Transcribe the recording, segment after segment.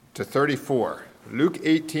to 34. Luke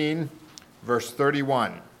 18, verse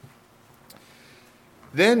 31.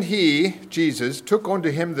 Then he, Jesus, took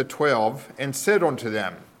unto him the 12, and said unto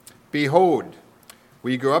them, Behold,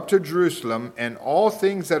 we go up to Jerusalem, and all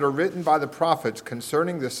things that are written by the prophets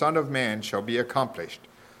concerning the Son of Man shall be accomplished.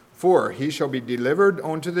 For he shall be delivered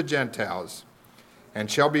unto the Gentiles,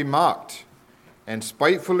 and shall be mocked, and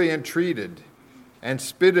spitefully entreated, and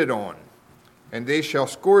spitted on, and they shall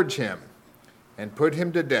scourge him, and put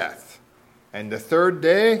him to death. And the third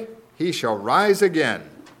day he shall rise again.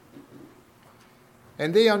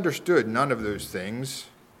 And they understood none of those things,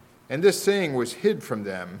 and this saying was hid from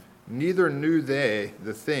them, neither knew they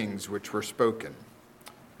the things which were spoken.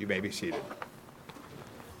 You may be seated.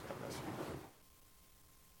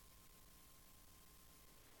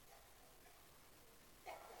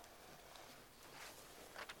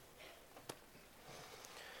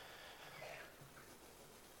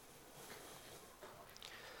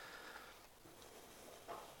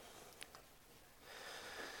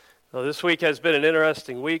 Well, this week has been an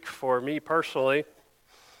interesting week for me personally.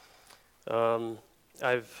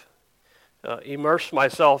 I've immersed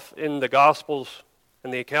myself in the Gospels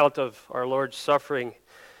and the account of our Lord's suffering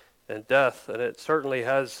and death, and it certainly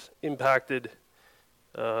has impacted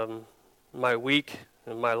my week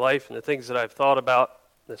and my life and the things that I've thought about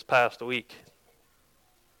this past week.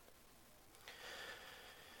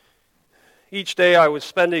 Each day I was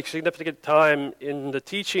spending significant time in the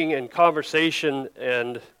teaching and conversation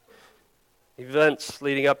and events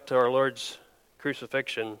leading up to our Lord's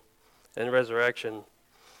crucifixion and resurrection.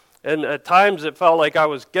 And at times it felt like I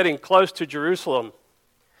was getting close to Jerusalem.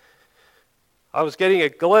 I was getting a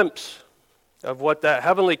glimpse of what that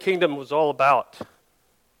heavenly kingdom was all about.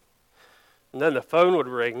 And then the phone would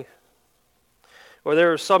ring, or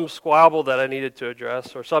there was some squabble that I needed to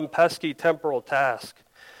address, or some pesky temporal task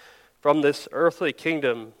from this earthly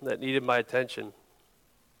kingdom that needed my attention.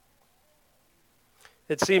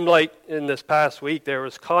 It seemed like in this past week there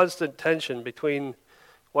was constant tension between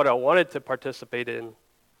what I wanted to participate in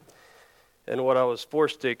and what I was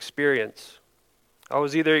forced to experience. I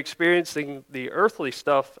was either experiencing the earthly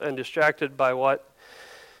stuff and distracted by what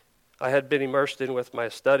I had been immersed in with my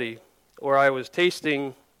study, or I was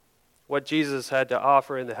tasting what Jesus had to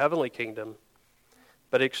offer in the heavenly kingdom,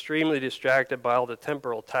 but extremely distracted by all the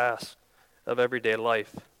temporal tasks of everyday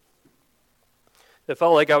life. It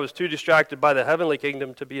felt like I was too distracted by the heavenly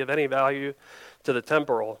kingdom to be of any value to the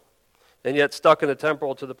temporal, and yet stuck in the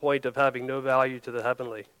temporal to the point of having no value to the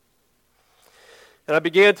heavenly. And I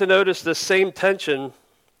began to notice this same tension,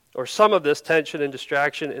 or some of this tension and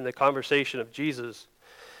distraction in the conversation of Jesus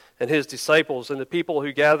and his disciples and the people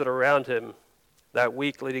who gathered around him that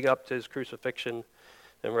week leading up to his crucifixion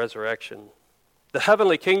and resurrection. The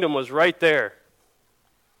heavenly kingdom was right there,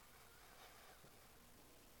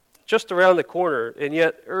 just around the corner, and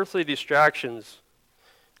yet earthly distractions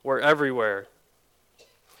were everywhere.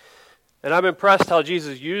 And I'm impressed how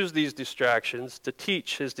Jesus used these distractions to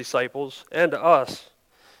teach his disciples and us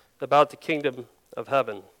about the kingdom of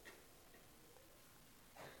heaven.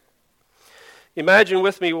 Imagine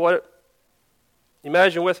with me that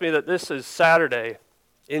this is Saturday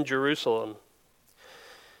in Jerusalem.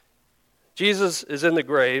 Jesus is in the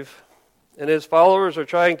grave, and his followers are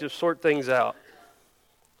trying to sort things out.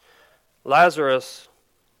 Lazarus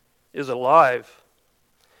is alive.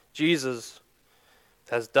 Jesus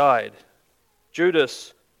has died.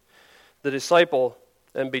 Judas, the disciple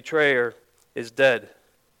and betrayer, is dead.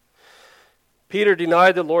 Peter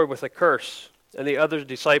denied the Lord with a curse, and the other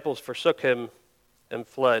disciples forsook him and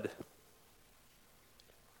fled.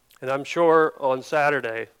 And I'm sure on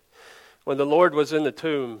Saturday, when the Lord was in the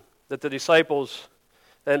tomb, that the disciples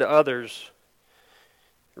and others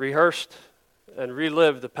rehearsed and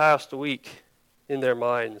relived the past week in their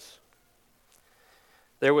minds.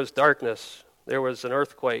 There was darkness. There was an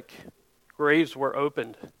earthquake. Graves were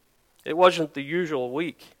opened. It wasn't the usual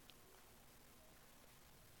week.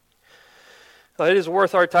 Now, it is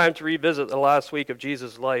worth our time to revisit the last week of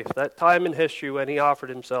Jesus' life, that time in history when he offered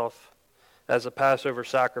himself as a Passover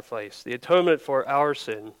sacrifice, the atonement for our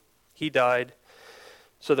sin. He died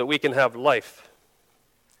so that we can have life.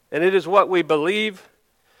 And it is what we believe.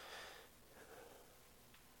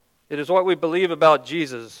 It is what we believe about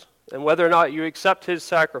Jesus and whether or not you accept his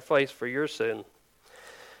sacrifice for your sin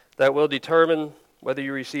that will determine whether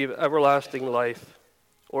you receive everlasting life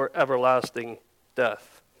or everlasting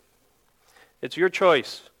death. It's your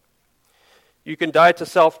choice. You can die to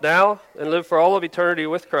self now and live for all of eternity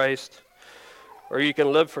with Christ, or you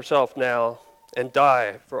can live for self now and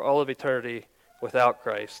die for all of eternity without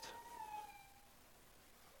Christ.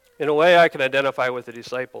 In a way, I can identify with the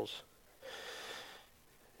disciples.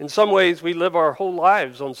 In some ways, we live our whole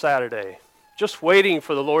lives on Saturday, just waiting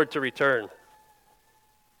for the Lord to return.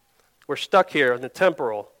 We're stuck here in the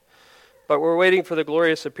temporal, but we're waiting for the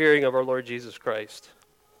glorious appearing of our Lord Jesus Christ.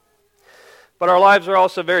 But our lives are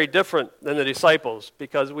also very different than the disciples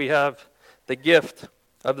because we have the gift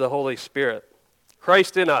of the Holy Spirit.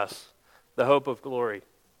 Christ in us, the hope of glory.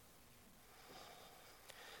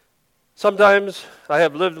 Sometimes I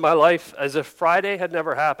have lived my life as if Friday had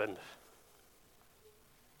never happened.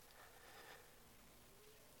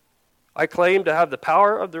 I claim to have the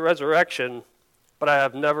power of the resurrection, but I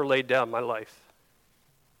have never laid down my life.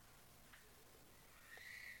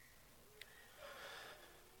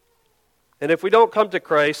 And if we don't come to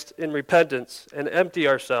Christ in repentance and empty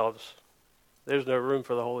ourselves, there's no room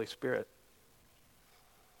for the Holy Spirit.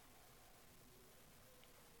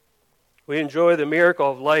 We enjoy the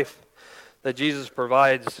miracle of life that Jesus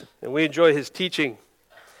provides, and we enjoy his teaching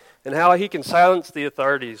and how he can silence the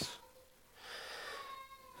authorities.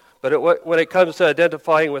 But when it comes to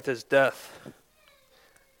identifying with his death,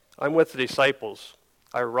 I'm with the disciples.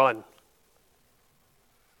 I run.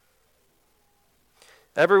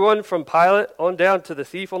 Everyone from Pilate on down to the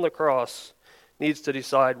thief on the cross needs to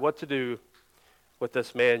decide what to do with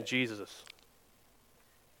this man, Jesus.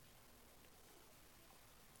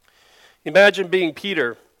 Imagine being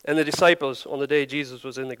Peter and the disciples on the day Jesus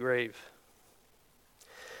was in the grave.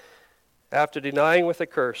 After denying with a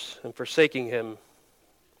curse and forsaking him,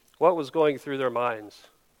 what was going through their minds?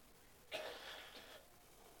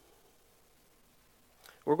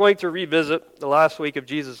 We're going to revisit the last week of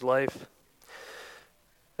Jesus' life.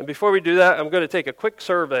 And before we do that, I'm going to take a quick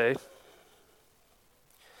survey.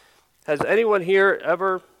 Has anyone here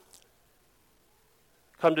ever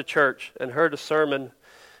come to church and heard a sermon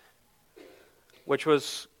which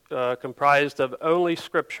was comprised of only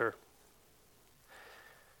Scripture?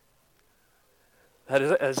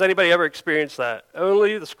 Has anybody ever experienced that?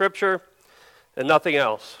 Only the Scripture and nothing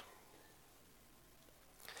else?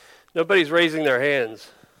 Nobody's raising their hands.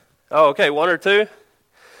 Oh, okay, one or two?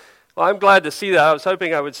 Well, I'm glad to see that. I was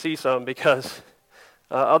hoping I would see some because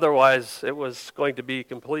otherwise it was going to be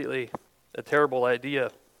completely a terrible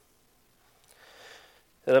idea.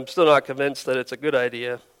 And I'm still not convinced that it's a good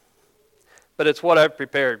idea. But it's what I've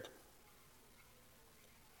prepared.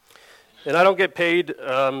 And I don't get paid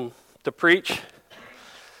to preach.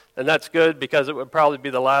 And that's good because it would probably be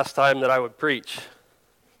the last time that I would preach.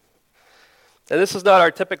 And this is not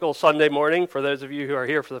our typical Sunday morning. For those of you who are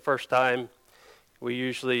here for the first time, we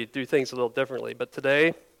usually do things a little differently. But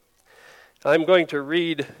today, I'm going to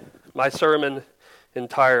read my sermon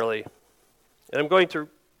entirely. And I'm going to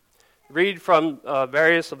read from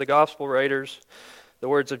various of the gospel writers the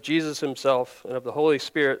words of Jesus himself and of the Holy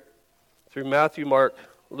Spirit through Matthew, Mark,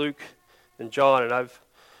 Luke, and John. And I've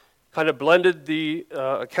kind of blended the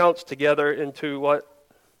accounts together into what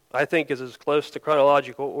I think is as close to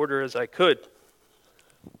chronological order as I could.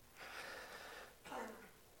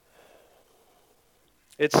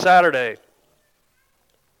 It's Saturday,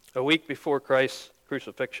 a week before Christ's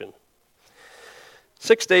crucifixion.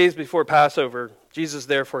 6 days before Passover, Jesus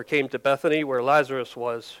therefore came to Bethany where Lazarus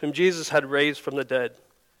was, whom Jesus had raised from the dead.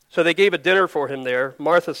 So they gave a dinner for him there.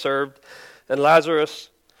 Martha served, and Lazarus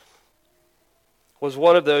was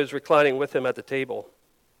one of those reclining with him at the table.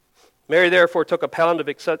 Mary therefore took a pound of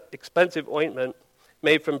expensive ointment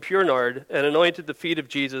made from pure nard and anointed the feet of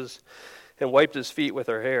Jesus and wiped his feet with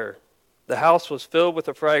her hair. The house was filled with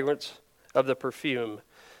the fragrance of the perfume.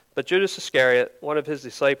 But Judas Iscariot, one of his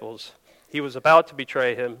disciples, he was about to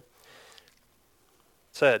betray him,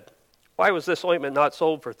 said, "Why was this ointment not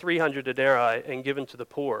sold for 300 denarii and given to the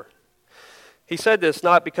poor?" He said this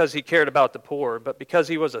not because he cared about the poor, but because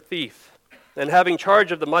he was a thief. And having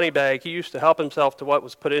charge of the money bag, he used to help himself to what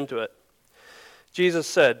was put into it. Jesus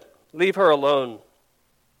said, "Leave her alone,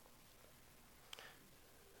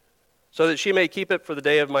 so that she may keep it for the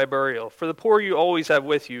day of my burial. For the poor you always have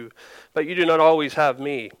with you, but you do not always have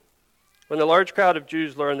me." When the large crowd of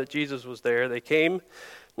Jews learned that Jesus was there, they came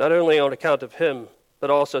not only on account of him, but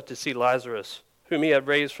also to see Lazarus, whom he had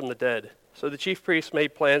raised from the dead. So the chief priests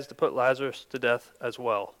made plans to put Lazarus to death as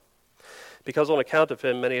well, because on account of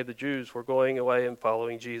him, many of the Jews were going away and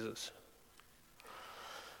following Jesus.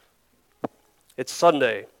 It's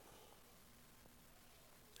Sunday.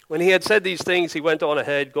 When he had said these things, he went on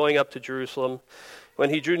ahead, going up to Jerusalem. When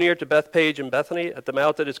he drew near to Bethpage and Bethany, at the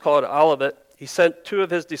mount that is called Olivet, he sent two of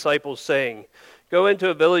his disciples, saying, "Go into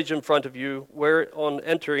a village in front of you, where on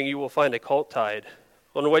entering you will find a colt tied,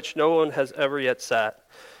 on which no one has ever yet sat.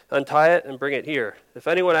 Untie it and bring it here. If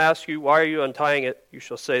anyone asks you, 'Why are you untying it?' you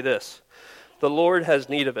shall say this, 'The Lord has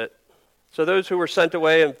need of it.'" So those who were sent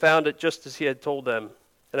away and found it just as he had told them.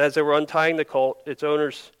 And as they were untying the colt, its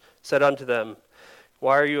owners said unto them,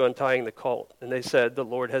 Why are you untying the colt? And they said, The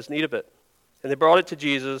Lord has need of it. And they brought it to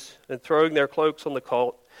Jesus, and throwing their cloaks on the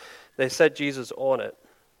colt, they set Jesus on it.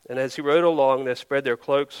 And as he rode along, they spread their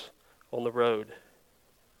cloaks on the road.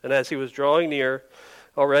 And as he was drawing near,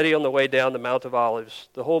 already on the way down the Mount of Olives,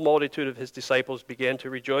 the whole multitude of his disciples began to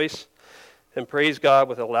rejoice and praise God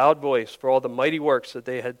with a loud voice for all the mighty works that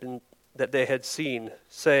they had seen,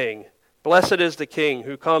 saying, Blessed is the King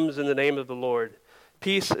who comes in the name of the Lord,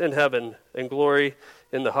 peace in heaven and glory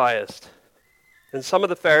in the highest. And some of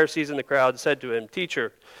the Pharisees in the crowd said to him,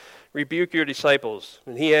 Teacher, rebuke your disciples.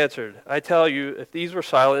 And he answered, I tell you, if these were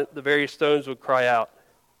silent, the very stones would cry out.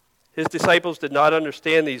 His disciples did not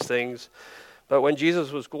understand these things, but when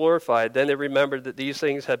Jesus was glorified, then they remembered that these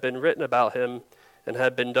things had been written about him and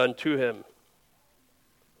had been done to him.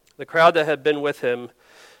 The crowd that had been with him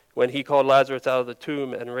when he called Lazarus out of the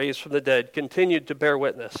tomb and raised from the dead continued to bear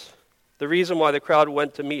witness. The reason why the crowd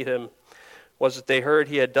went to meet him was that they heard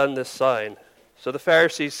he had done this sign. So the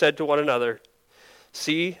Pharisees said to one another,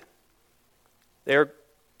 See that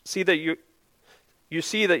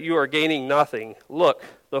you are gaining nothing. Look,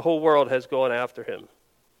 the whole world has gone after him.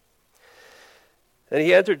 And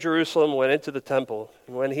he entered Jerusalem, went into the temple.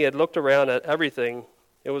 And when he had looked around at everything,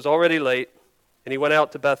 it was already late, and he went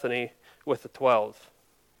out to Bethany with the 12.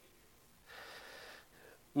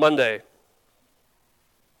 Monday.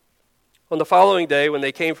 On the following day, when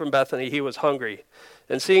they came from Bethany, he was hungry.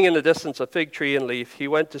 And seeing in the distance a fig tree and leaf, he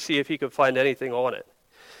went to see if he could find anything on it.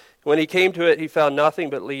 When he came to it, he found nothing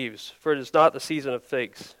but leaves, for it is not the season of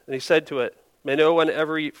figs. And he said to it, May no one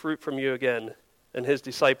ever eat fruit from you again. And his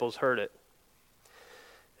disciples heard it.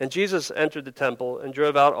 And Jesus entered the temple and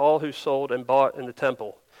drove out all who sold and bought in the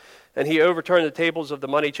temple. And he overturned the tables of the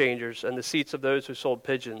money changers and the seats of those who sold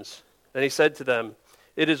pigeons. And he said to them,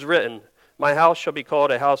 It is written, My house shall be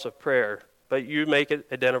called a house of prayer, but you make it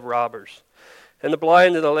a den of robbers. And the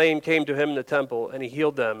blind and the lame came to him in the temple, and he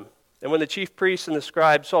healed them. And when the chief priests and the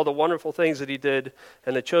scribes saw the wonderful things that he did,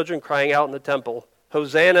 and the children crying out in the temple,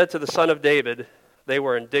 Hosanna to the Son of David, they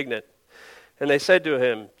were indignant. And they said to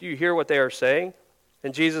him, Do you hear what they are saying?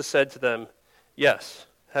 And Jesus said to them, Yes.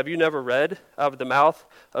 Have you never read, Out of the mouth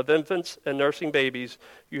of infants and nursing babies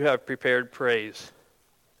you have prepared praise?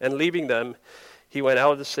 And leaving them, he went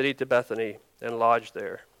out of the city to Bethany and lodged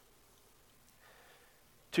there.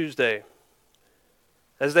 Tuesday.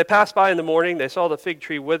 As they passed by in the morning, they saw the fig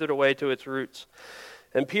tree withered away to its roots.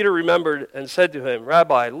 And Peter remembered and said to him,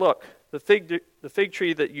 Rabbi, look, the fig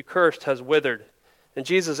tree that you cursed has withered. And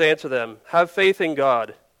Jesus answered them, Have faith in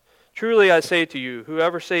God. Truly I say to you,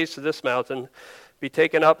 whoever says to this mountain, Be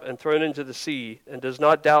taken up and thrown into the sea, and does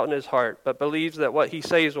not doubt in his heart, but believes that what he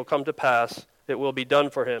says will come to pass, it will be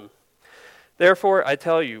done for him. Therefore I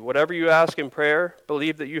tell you, whatever you ask in prayer,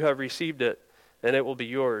 believe that you have received it, and it will be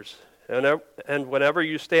yours. And whenever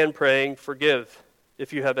you stand praying, forgive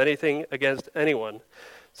if you have anything against anyone,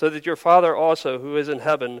 so that your Father also, who is in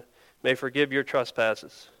heaven, may forgive your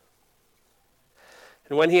trespasses.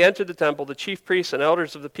 And when he entered the temple, the chief priests and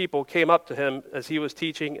elders of the people came up to him as he was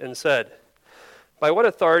teaching and said, By what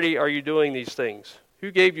authority are you doing these things?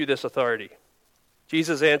 Who gave you this authority?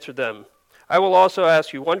 Jesus answered them, I will also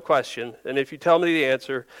ask you one question, and if you tell me the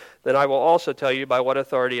answer, then I will also tell you by what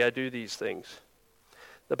authority I do these things.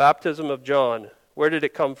 The baptism of John, where did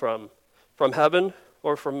it come from? From heaven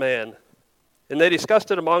or from man? And they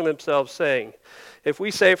discussed it among themselves, saying, If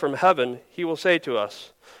we say from heaven, he will say to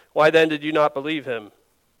us, Why then did you not believe him?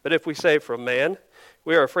 But if we say from man,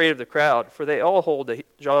 we are afraid of the crowd, for they all hold that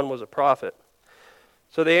John was a prophet.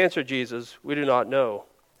 So they answered Jesus, We do not know.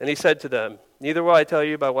 And he said to them, Neither will I tell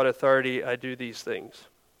you by what authority I do these things.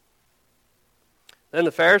 Then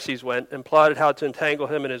the Pharisees went and plotted how to entangle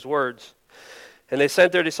him in his words. And they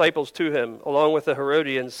sent their disciples to him, along with the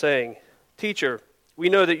Herodians, saying, Teacher, we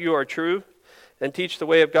know that you are true, and teach the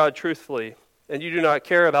way of God truthfully, and you do not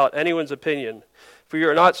care about anyone's opinion, for you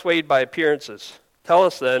are not swayed by appearances. Tell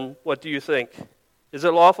us then, what do you think? Is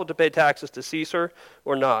it lawful to pay taxes to Caesar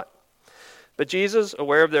or not? But Jesus,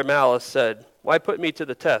 aware of their malice, said, Why put me to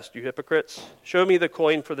the test, you hypocrites? Show me the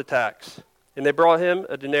coin for the tax. And they brought him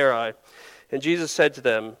a denarii. And Jesus said to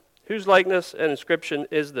them, Whose likeness and inscription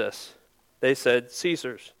is this? They said,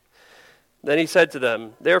 Caesar's. Then he said to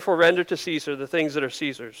them, Therefore render to Caesar the things that are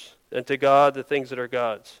Caesar's, and to God the things that are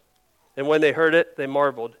God's. And when they heard it, they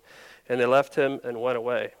marveled, and they left him and went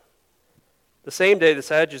away. The same day the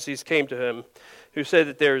Sadducees came to him, who said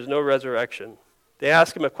that there is no resurrection. They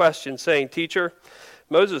asked him a question, saying, Teacher,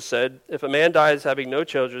 Moses said, if a man dies having no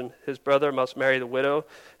children, his brother must marry the widow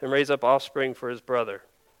and raise up offspring for his brother.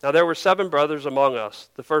 Now there were 7 brothers among us.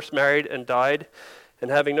 The first married and died, and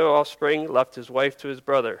having no offspring, left his wife to his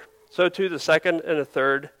brother. So too the second and the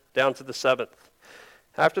third, down to the seventh.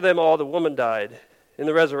 After them all the woman died. In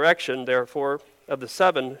the resurrection, therefore, of the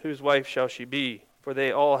seven, whose wife shall she be? For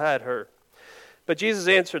they all had her. But Jesus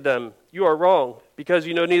answered them, You are wrong, because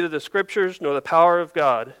you know neither the Scriptures nor the power of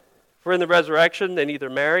God. For in the resurrection they neither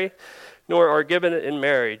marry nor are given in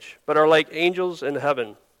marriage, but are like angels in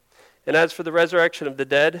heaven. And as for the resurrection of the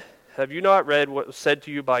dead, have you not read what was said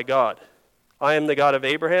to you by God? I am the God of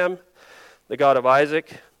Abraham, the God of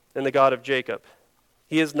Isaac, and the God of Jacob.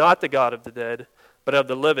 He is not the God of the dead, but of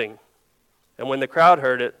the living. And when the crowd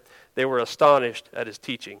heard it, they were astonished at his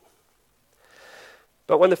teaching.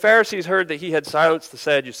 But when the Pharisees heard that he had silenced the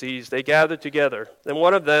Sadducees, they gathered together. And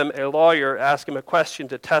one of them, a lawyer, asked him a question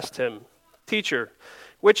to test him. Teacher,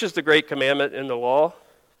 which is the great commandment in the law?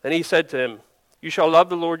 And he said to him, You shall love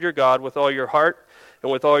the Lord your God with all your heart,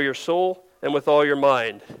 and with all your soul, and with all your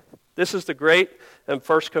mind. This is the great and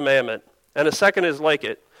first commandment. And a second is like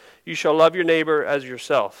it. You shall love your neighbor as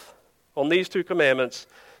yourself. On these two commandments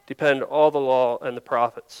depend all the law and the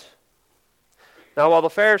prophets. Now while the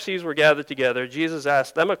Pharisees were gathered together, Jesus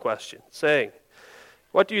asked them a question, saying,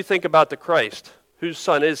 What do you think about the Christ? Whose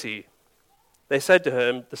son is he? They said to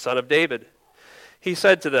him, The son of David. He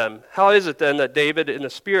said to them, How is it then that David in the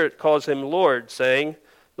Spirit calls him Lord, saying,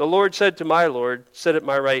 The Lord said to my Lord, Sit at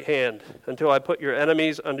my right hand, until I put your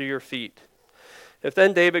enemies under your feet. If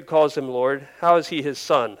then David calls him Lord, how is he his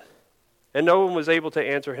son? And no one was able to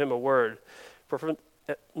answer him a word,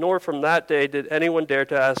 nor from that day did anyone dare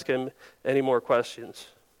to ask him any more questions.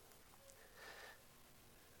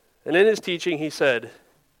 And in his teaching he said,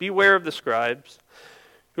 Beware of the scribes,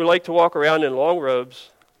 who like to walk around in long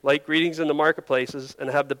robes, like greetings in the marketplaces, and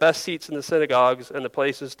have the best seats in the synagogues and the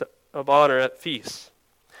places of honor at feasts,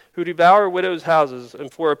 who devour widows' houses,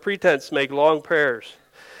 and for a pretense make long prayers.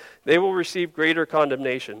 They will receive greater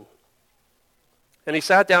condemnation. And he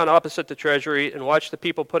sat down opposite the treasury and watched the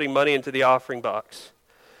people putting money into the offering box.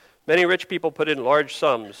 Many rich people put in large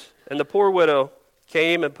sums, and the poor widow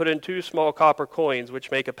came and put in 2 small copper coins,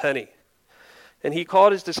 which make a penny. And he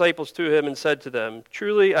called his disciples to him and said to them,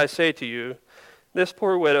 Truly I say to you, this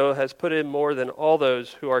poor widow has put in more than all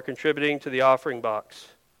those who are contributing to the offering box.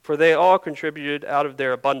 For they all contributed out of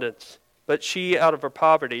their abundance, but she out of her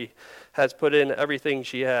poverty has put in everything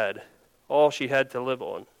she had, all she had to live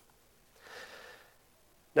on.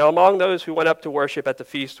 Now among those who went up to worship at the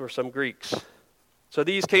feast were some Greeks. So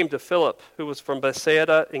these came to Philip, who was from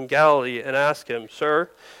Bethsaida in Galilee, and asked him, Sir,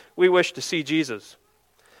 we wish to see Jesus.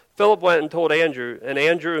 Philip went and told Andrew, and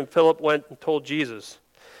Andrew and Philip went and told Jesus.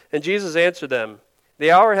 And Jesus answered them,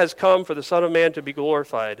 The hour has come for the Son of Man to be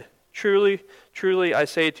glorified. Truly, truly, I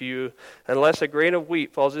say to you, unless a grain of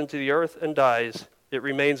wheat falls into the earth and dies, it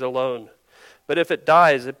remains alone. But if it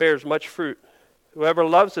dies, it bears much fruit. Whoever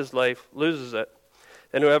loves his life loses it,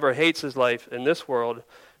 and whoever hates his life in this world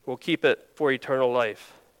will keep it for eternal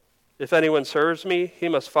life. If anyone serves me, he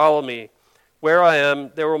must follow me. Where I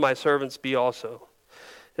am, there will my servants be also.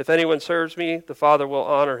 If anyone serves me, the Father will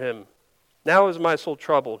honor him. Now is my soul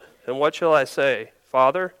troubled, and what shall I say?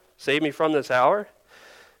 Father, save me from this hour?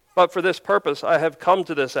 But for this purpose I have come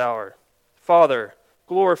to this hour. Father,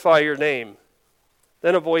 glorify your name.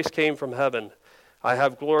 Then a voice came from heaven. I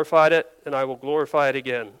have glorified it, and I will glorify it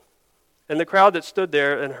again. And the crowd that stood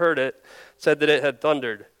there and heard it said that it had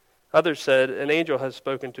thundered. Others said, An angel has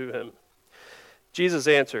spoken to him. Jesus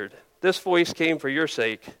answered, This voice came for your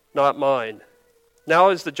sake, not mine. Now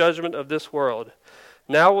is the judgment of this world.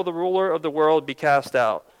 Now will the ruler of the world be cast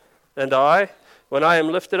out. And I, when I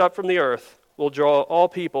am lifted up from the earth, will draw all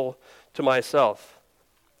people to myself.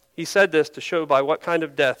 He said this to show by what kind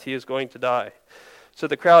of death he is going to die. So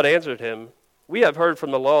the crowd answered him, We have heard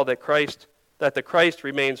from the law that the Christ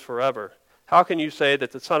remains forever. How can you say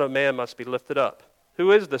that the Son of Man must be lifted up?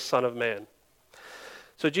 Who is this Son of Man?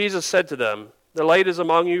 So Jesus said to them, The light is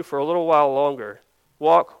among you for a little while longer.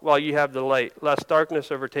 Walk while you have the light, lest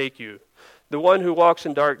darkness overtake you. The one who walks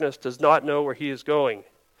in darkness does not know where he is going.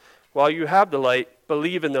 While you have the light,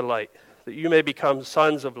 believe in the light, that you may become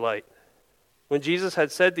sons of light. When Jesus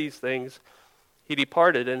had said these things, he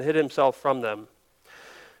departed and hid himself from them.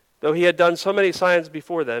 Though he had done so many signs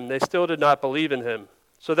before them, they still did not believe in him,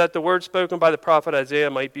 so that the word spoken by the prophet Isaiah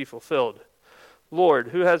might be fulfilled. Lord,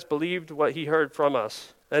 who has believed what he heard from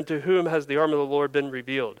us, and to whom has the arm of the Lord been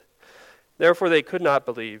revealed? Therefore they could not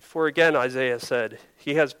believe, for again Isaiah said,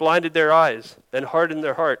 He has blinded their eyes and hardened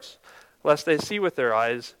their hearts, lest they see with their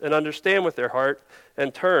eyes and understand with their heart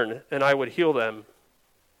and turn, and I would heal them.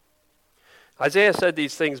 Isaiah said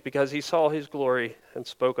these things because he saw his glory and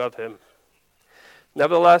spoke of him.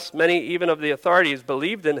 Nevertheless, many even of the authorities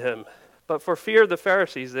believed in him, But for fear of the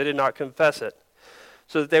Pharisees, they did not confess it,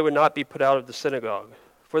 so that they would not be put out of the synagogue.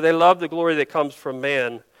 For they love the glory that comes from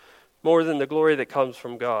man more than the glory that comes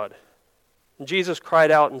from God. And Jesus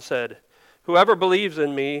cried out and said, "Whoever believes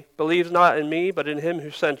in me believes not in me, but in him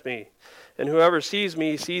who sent me. And whoever sees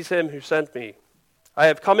me sees him who sent me. I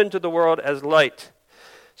have come into the world as light,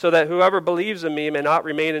 so that whoever believes in me may not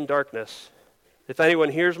remain in darkness. If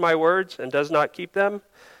anyone hears my words and does not keep them,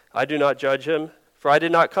 I do not judge him, for I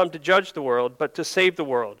did not come to judge the world, but to save the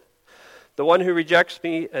world. The one who rejects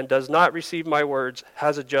me and does not receive my words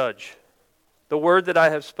has a judge. The word that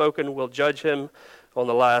I have spoken will judge him on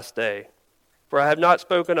the last day. For I have not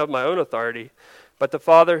spoken of my own authority, but the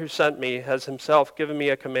Father who sent me has himself given me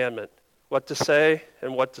a commandment, what to say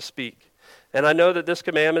and what to speak. And I know that this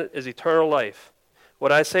commandment is eternal life.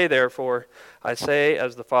 What I say, therefore, I say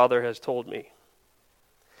as the Father has told me."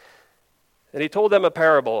 And he told them a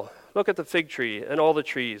parable. "Look at the fig tree and all the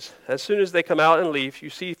trees. As soon as they come out in leaf, you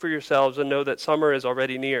see for yourselves and know that summer is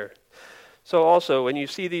already near. So also, when you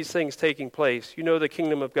see these things taking place, you know the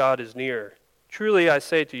kingdom of God is near. Truly I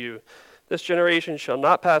say to you, this generation shall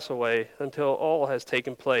not pass away until all has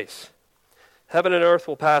taken place. Heaven and earth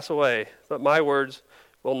will pass away, but my words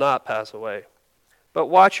will not pass away. But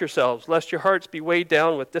watch yourselves, lest your hearts be weighed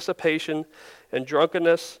down with dissipation and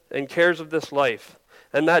drunkenness and cares of this life,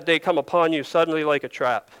 and that day come upon you suddenly like a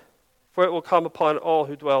trap. For it will come upon all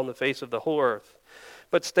who dwell on the face of the whole earth.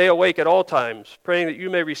 But stay awake at all times, praying that you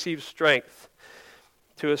may receive strength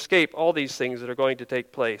to escape all these things that are going to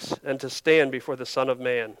take place, and to stand before the Son of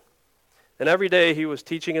Man." And every day he was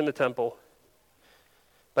teaching in the temple.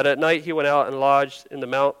 But at night he went out and lodged in the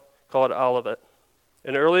mount called Olivet.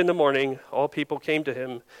 And early in the morning all people came to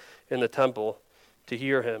him in the temple to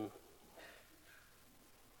hear him.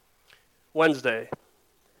 Wednesday.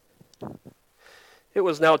 It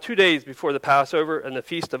was now 2 days before the Passover and the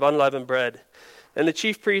Feast of Unleavened Bread. And the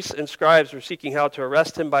chief priests and scribes were seeking how to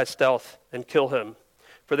arrest him by stealth and kill him.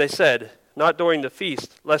 For they said, "Not during the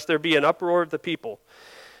feast, lest there be an uproar of the people."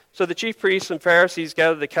 So the chief priests and Pharisees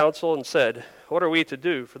gathered the council and said, "What are we to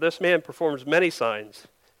do? For this man performs many signs.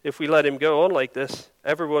 If we let him go on like this,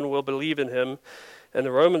 everyone will believe in him, and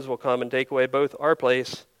the Romans will come and take away both our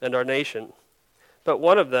place and our nation." But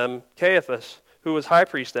one of them, Caiaphas, who was high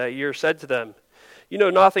priest that year, said to them, "You know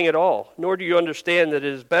nothing at all, nor do you understand that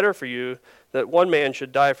it is better for you that one man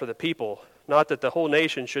should die for the people, not that the whole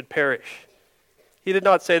nation should perish." He did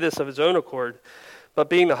not say this of his own accord, but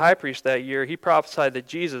being the high priest that year, he prophesied that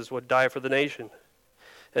Jesus would die for the nation,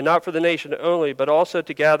 and not for the nation only, but also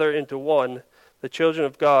to gather into one the children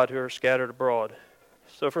of God who are scattered abroad.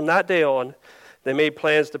 So from that day on, they made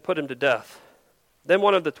plans to put him to death. Then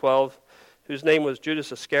one of the 12, whose name was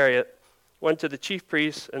Judas Iscariot, went to the chief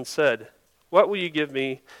priests and said, "What will you give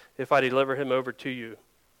me if I deliver him over to you?"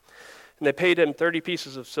 And they paid him 30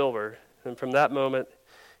 pieces of silver, and from that moment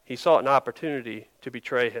he sought an opportunity to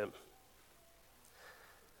betray him.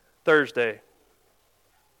 Thursday.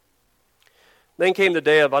 Then came the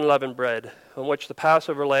day of unleavened bread, on which the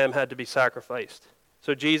Passover lamb had to be sacrificed.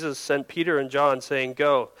 So Jesus sent Peter and John, saying,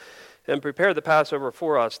 "Go and prepare the Passover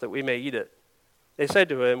for us, that we may eat it." They said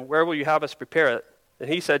to him, "Where will you have us prepare it?" And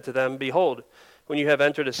he said to them, "Behold, when you have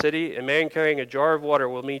entered a city, a man carrying a jar of water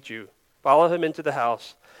will meet you. Follow him into the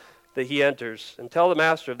house that he enters, and tell the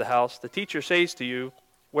master of the house, 'The teacher says to you,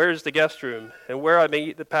 where is the guest room, and where I may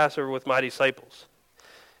eat the Passover with my disciples?'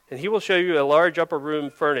 And he will show you a large upper room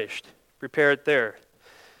furnished. Prepare it there."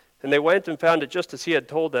 And they went and found it just as he had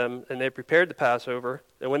told them, and they prepared the Passover.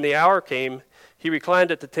 And when the hour came, he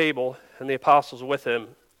reclined at the table, and the apostles with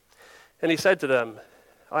him. And he said to them,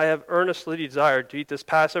 "I have earnestly desired to eat this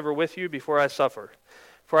Passover with you before I suffer.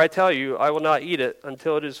 For I tell you, I will not eat it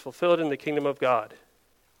until it is fulfilled in the kingdom of God."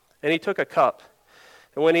 And he took a cup,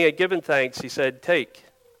 and when he had given thanks, he said, "Take,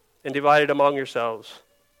 and divide it among yourselves.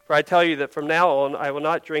 For I tell you that from now on I will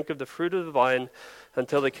not drink of the fruit of the vine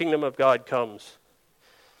until the kingdom of God comes."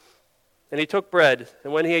 And he took bread,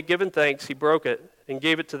 and when he had given thanks, he broke it and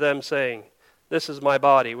gave it to them, saying, "This is my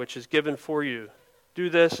body, which is given for you. Do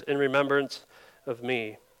this in remembrance of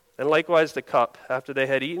me." And likewise the cup, after they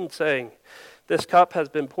had eaten, saying, "This cup has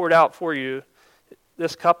been poured out for you.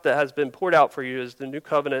 This cup that has been poured out for you is the new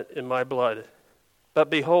covenant in my blood. But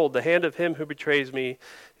behold, the hand of him who betrays me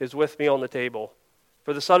is with me on the table.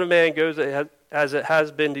 For the Son of Man goes as it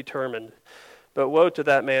has been determined. But woe to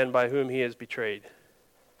that man by whom he is betrayed."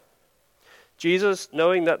 Jesus,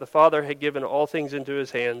 knowing that the Father had given all things into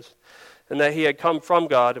his hands, and that he had come from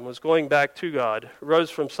God and was going back to God, rose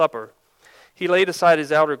from supper. He laid aside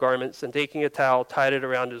his outer garments, and taking a towel, tied it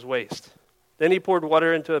around his waist. Then he poured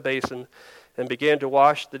water into a basin and began to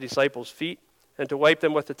wash the disciples' feet and to wipe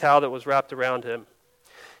them with the towel that was wrapped around him.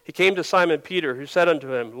 He came to Simon Peter, who said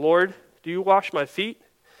unto him, Lord, do you wash my feet?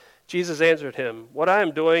 Jesus answered him, What I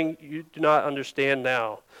am doing you do not understand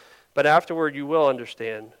now, but afterward you will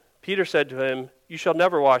understand. Peter said to him, You shall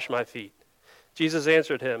never wash my feet. Jesus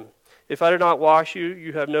answered him, If I do not wash you,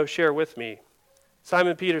 you have no share with me.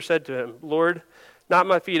 Simon Peter said to him, Lord, not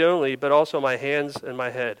my feet only, but also my hands and my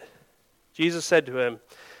head. Jesus said to him,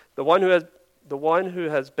 The one who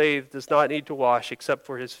has bathed does not need to wash except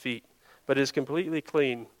for his feet, but is completely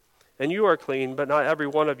clean. And you are clean, but not every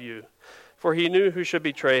one of you. For he knew who should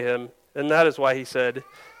betray him, and that is why he said,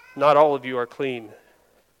 Not all of you are clean.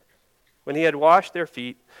 When he had washed their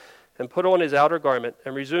feet and put on his outer garment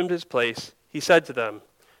and resumed his place, he said to them,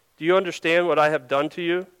 Do you understand what I have done to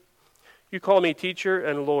you? You call me teacher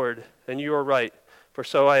and Lord, and you are right, for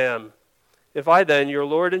so I am. If I then, your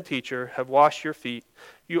Lord and teacher, have washed your feet,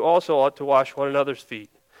 you also ought to wash one another's feet.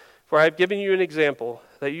 For I have given you an example,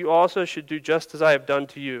 that you also should do just as I have done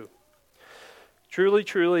to you. Truly,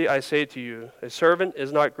 truly, I say to you, a servant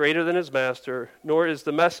is not greater than his master, nor is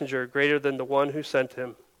the messenger greater than the one who sent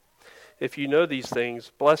him. If you know these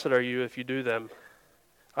things, blessed are you if you do them.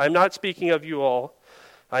 I am not speaking of you all.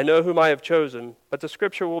 I know whom I have chosen, but the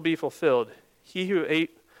scripture will be fulfilled. He who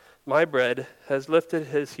ate my bread has lifted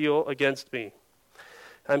his heel against me.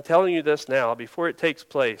 I am telling you this now, before it takes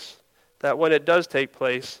place, that when it does take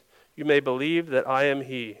place, you may believe that I am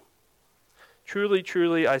he. Truly,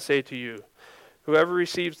 truly, I say to you, whoever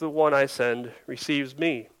receives the one I send receives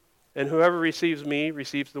me, and whoever receives me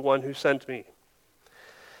receives the one who sent me.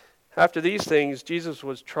 After these things, Jesus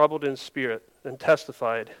was troubled in spirit and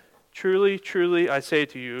testified, Truly, truly, I say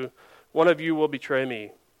to you, one of you will betray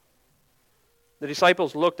me. The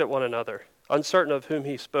disciples looked at one another, uncertain of whom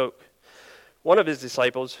he spoke. One of his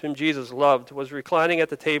disciples, whom Jesus loved, was reclining at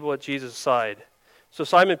the table at Jesus' side. So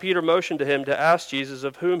Simon Peter motioned to him to ask Jesus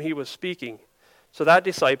of whom he was speaking. So that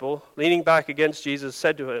disciple, leaning back against Jesus,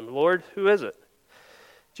 said to him, Lord, who is it?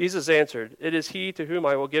 Jesus answered, It is he to whom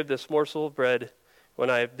I will give this morsel of bread when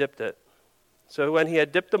I have dipped it. So when he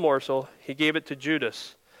had dipped the morsel, he gave it to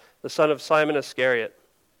Judas, the son of Simon Iscariot.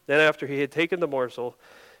 Then after he had taken the morsel,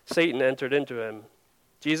 Satan entered into him.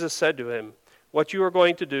 Jesus said to him, What you are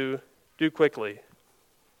going to do quickly.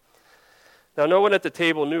 Now no one at the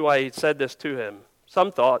table knew why he said this to him.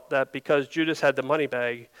 Some thought that because Judas had the money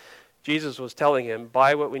bag, Jesus was telling him,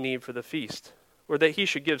 Buy what we need for the feast, or that he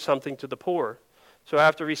should give something to the poor. So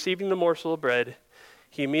after receiving the morsel of bread,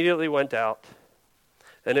 he immediately went out,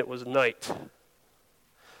 and it was night.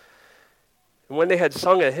 And when they had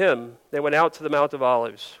sung a hymn, they went out to the Mount of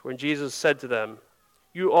Olives, when Jesus said to them,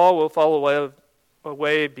 You all will fall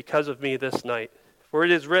away because of me this night. For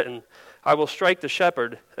it is written, I will strike the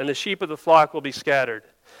shepherd, and the sheep of the flock will be scattered.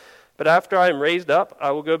 But after I am raised up,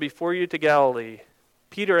 I will go before you to Galilee.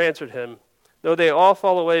 Peter answered him, Though they all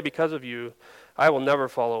fall away because of you, I will never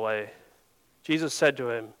fall away. Jesus said to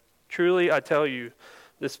him, Truly I tell you,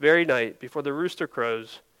 this very night, before the rooster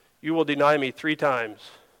crows, you will deny me 3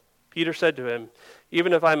 times. Peter said to him,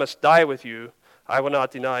 Even if I must die with you, I will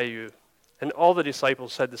not deny you. And all the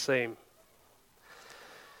disciples said the same.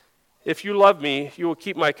 If you love me, you will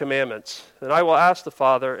keep my commandments. And I will ask the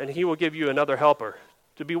Father, and he will give you another helper,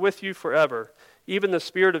 to be with you forever, even the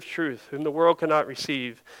Spirit of truth, whom the world cannot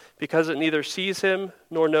receive, because it neither sees him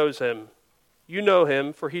nor knows him. You know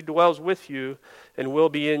him, for he dwells with you and will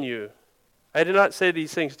be in you. I did not say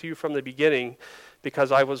these things to you from the beginning,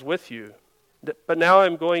 because I was with you. But now I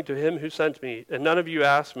am going to him who sent me, and none of you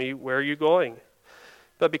asked me, Where are you going?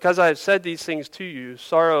 But because I have said these things to you,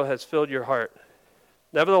 sorrow has filled your heart.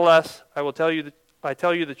 Nevertheless, I tell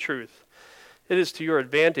you the truth. It is to your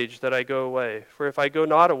advantage that I go away. For if I go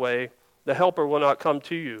not away, the Helper will not come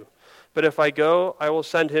to you. But if I go, I will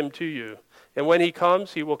send him to you. And when he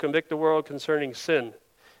comes, he will convict the world concerning sin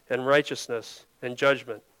and righteousness and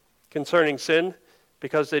judgment. Concerning sin,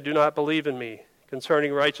 because they do not believe in me.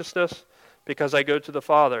 Concerning righteousness, because I go to the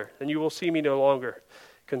Father, and you will see me no longer.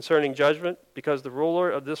 Concerning judgment, because the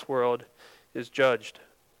ruler of this world is judged.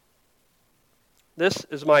 This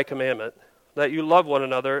is my commandment, that you love one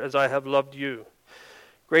another as I have loved you.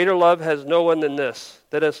 Greater love has no one than this,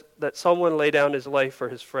 that someone lay down his life for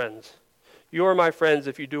his friends. You are my friends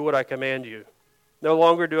if you do what I command you. No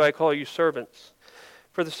longer do I call you servants,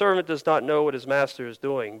 for the servant does not know what his master is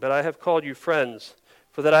doing, but I have called you friends,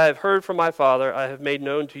 for that I have heard from my Father I have made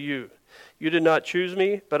known to you. You did not choose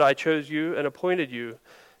me, but I chose you and appointed you,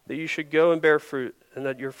 that you should go and bear fruit, and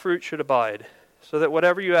that your fruit should abide, so that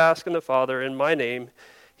whatever you ask in the Father in my name,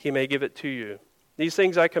 he may give it to you. These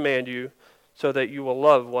things I command you, so that you will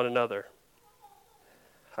love one another.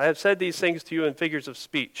 I have said these things to you in figures of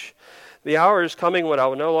speech. The hour is coming when I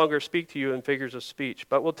will no longer speak to you in figures of speech,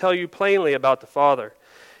 but will tell you plainly about the Father.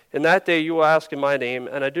 In that day you will ask in my name,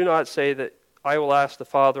 and I do not say that I will ask the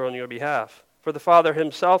Father on your behalf. For the Father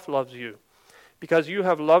himself loves you, because you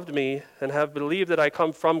have loved me and have believed that I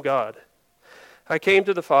come from God. I came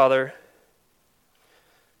from the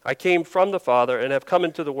Father and have come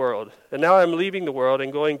into the world, and now I am leaving the world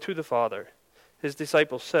and going to the Father. His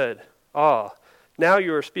disciples said, "Ah, now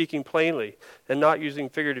you are speaking plainly and not using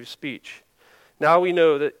figurative speech. Now we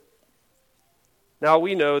know that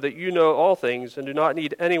you know all things and do not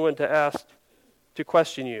need anyone to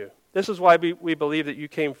question you. This is why we believe that you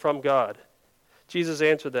came from God." Jesus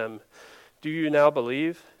answered them, "Do you now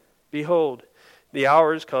believe? Behold, the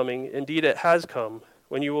hour is coming, indeed it has come,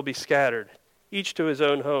 when you will be scattered, each to his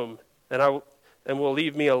own home, and will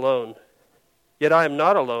leave me alone. Yet I am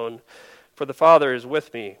not alone, for the Father is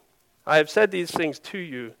with me. I have said these things to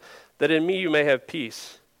you, that in me you may have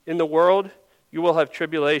peace. In the world you will have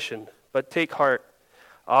tribulation, but take heart,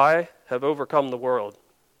 I have overcome the world."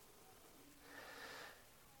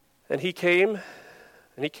 And he came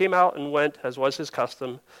out and went, as was his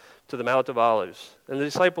custom, to the Mount of Olives, and the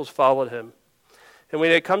disciples followed him. And when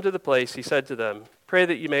they had come to the place, he said to them, Pray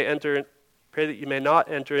that you may not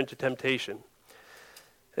enter into temptation."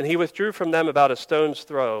 And he withdrew from them about a stone's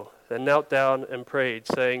throw, and knelt down and prayed,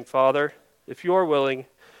 saying, "Father, if you are willing,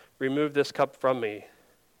 remove this cup from me.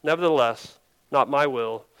 Nevertheless, not my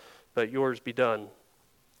will, but yours be done."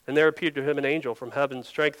 And there appeared to him an angel from heaven,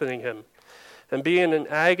 strengthening him. And being in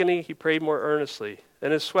agony, he prayed more earnestly,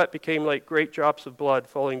 and his sweat became like great drops of blood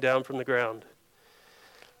falling down from the ground.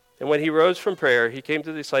 And when he rose from prayer, he came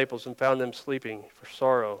to the disciples and found them sleeping for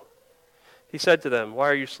sorrow. He said to them, "Why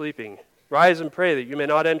are you sleeping? Rise and pray that you may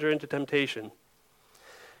not enter into temptation."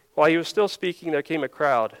 While he was still speaking, there came a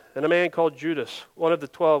crowd, and a man called Judas, one of the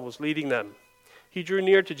 12, was leading them. He drew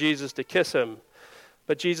near to Jesus to kiss him,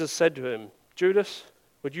 but Jesus said to him, "Judas,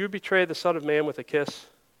 would you betray the Son of Man with a kiss?"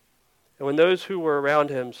 And when those who were around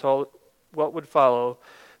him saw what would follow,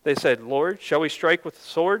 they said, "Lord, shall we strike with the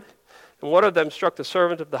sword?" And one of them struck the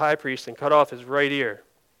servant of the high priest and cut off his right ear.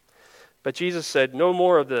 But Jesus said, "No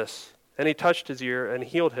more of this." And he touched his ear and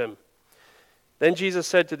healed him. Then Jesus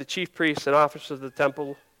said to the chief priests and officers of the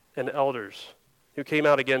temple and elders who came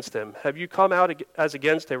out against him, "Have you come out as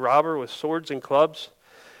against a robber with swords and clubs?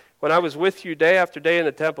 When I was with you day after day in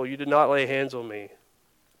the temple, you did not lay hands on me.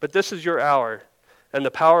 But this is your hour and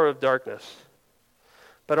the power of darkness.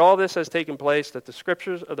 But all this has taken place that the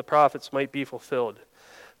scriptures of the prophets might be fulfilled."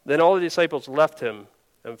 Then all the disciples left him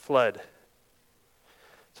and fled.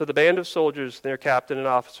 So the band of soldiers and their captain and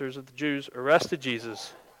officers of the Jews arrested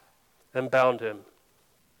Jesus and bound him.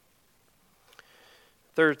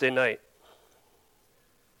 Thursday night.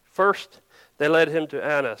 First, they led him to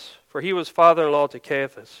Annas, for he was father-in-law to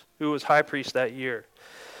Caiaphas, who was high priest that year.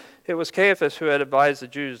 It was Caiaphas who had advised the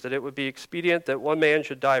Jews that it would be expedient that one man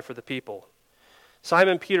should die for the people.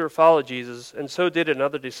 Simon Peter followed Jesus, and so did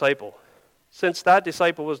another disciple. Since that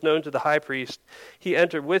disciple was known to the high priest, he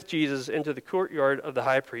entered with Jesus into the courtyard of the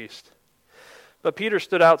high priest. But Peter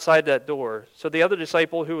stood outside that door. So the other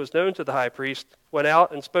disciple, who was known to the high priest, went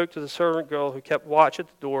out and spoke to the servant girl who kept watch at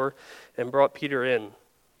the door and brought Peter in.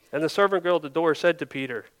 And the servant girl at the door said to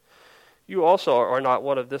Peter, "You also are not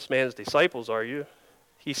one of this man's disciples, are you?"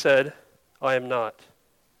 He said, "I am not."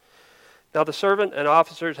 Now the servant and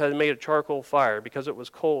officers had made a charcoal fire because it was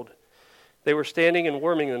cold. They were standing and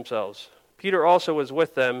warming themselves. Peter also was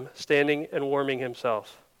with them, standing and warming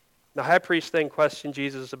himself. The high priest then questioned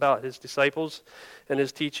Jesus about his disciples and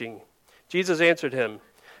his teaching. Jesus answered him,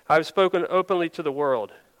 "I have spoken openly to the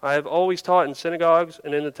world. I have always taught in synagogues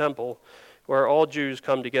and in the temple, where all Jews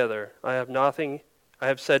come together. I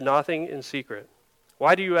have said nothing in secret.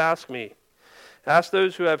 Why do you ask me? Ask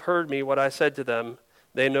those who have heard me what I said to them.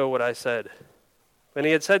 They know what I said." When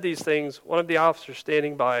he had said these things, one of the officers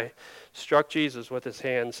standing by struck Jesus with his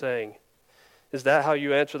hand, saying, "Is that how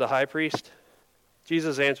you answer the high priest?"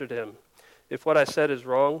 Jesus answered him, "If what I said is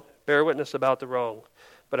wrong, bear witness about the wrong.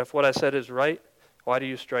 But if what I said is right, why do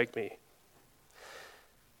you strike me?"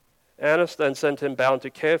 Annas then sent him bound to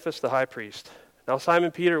Caiaphas the high priest. Now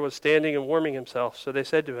Simon Peter was standing and warming himself, so they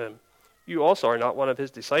said to him, "You also are not one of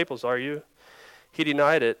his disciples, are you?" He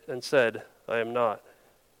denied it and said, "I am not."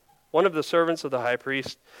 One of the servants of the high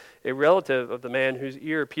priest, a relative of the man whose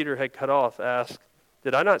ear Peter had cut off, asked,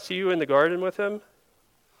 "Did I not see you in the garden with him?"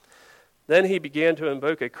 Then he began to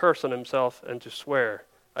invoke a curse on himself and to swear,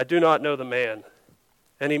 "I do not know the man."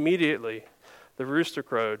 And immediately the rooster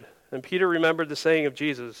crowed, and Peter remembered the saying of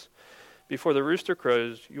Jesus, "Before the rooster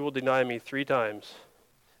crows, you will deny me 3 times."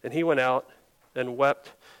 And he went out and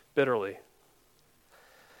wept bitterly.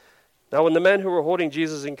 Now when the men who were holding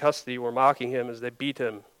Jesus in custody were mocking him as they beat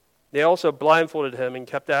him, they also blindfolded him and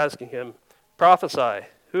kept asking him, "Prophesy,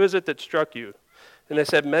 who is it that struck you?" And they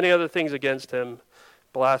said many other things against him,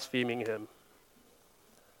 blaspheming him.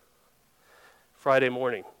 Friday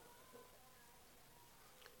morning.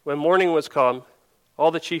 When morning was come,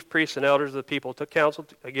 all the chief priests and elders of the people took counsel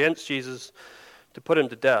against Jesus to put him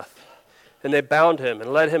to death. And they bound him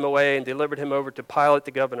and led him away and delivered him over to Pilate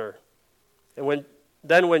the governor. And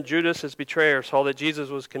when Judas, his betrayer, saw that Jesus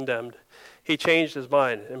was condemned, he changed his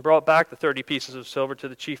mind and brought back the 30 pieces of silver to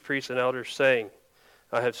the chief priests and elders, saying,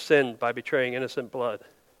 "I have sinned by betraying innocent blood."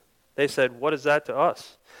 They said, "What is that to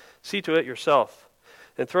us? See to it yourself."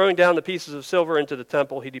 And throwing down the pieces of silver into the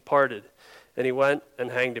temple, he departed, and he went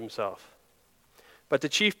and hanged himself. But the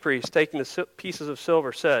chief priests, taking the pieces of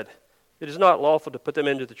silver, said, "It is not lawful to put them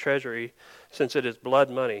into the treasury, since it is blood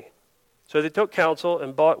money." So they took counsel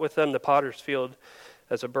and bought with them the potter's field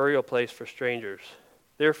as a burial place for strangers.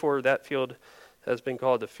 Therefore that field has been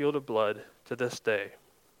called the field of blood to this day.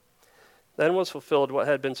 Then was fulfilled what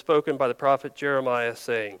had been spoken by the prophet Jeremiah,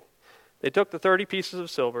 saying, "They took the 30 pieces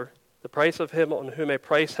of silver, the price of him on whom a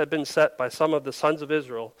price had been set by some of the sons of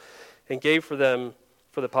Israel, and gave for them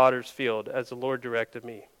for the potter's field, as the Lord directed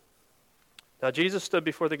me." Now Jesus stood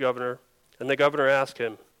before the governor, and the governor asked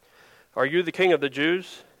him, "Are you the king of the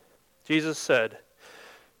Jews?" Jesus said,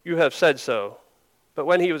 "You have said so." But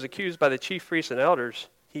when he was accused by the chief priests and elders,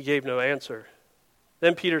 he gave no answer.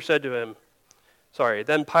 Then Pilate said to him,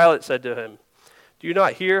 "Do you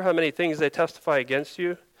not hear how many things they testify against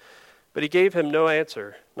you?" But he gave him no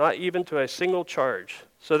answer, not even to a single charge,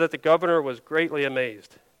 so that the governor was greatly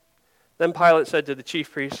amazed. Then Pilate said to the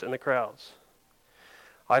chief priests and the crowds,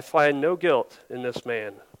 "I find no guilt in this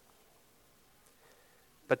man."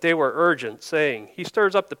 But they were urgent, saying, "He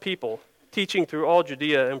stirs up the people, teaching through all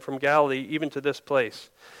Judea and from Galilee even to this place."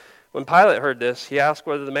 When Pilate heard this, he asked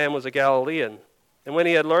whether the man was a Galilean. And when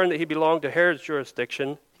he had learned that he belonged to Herod's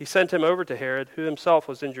jurisdiction, he sent him over to Herod, who himself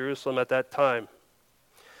was in Jerusalem at that time.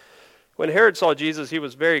 When Herod saw Jesus, he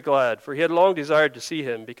was very glad, for he had long desired to see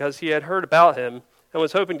him, because he had heard about him and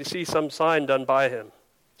was hoping to see some sign done by him.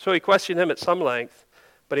 So he questioned him at some length,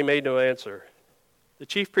 but he made no answer. The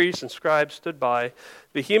chief priests and scribes stood by,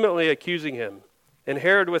 vehemently accusing him. And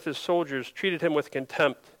Herod with his soldiers treated him with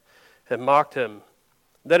contempt and mocked him.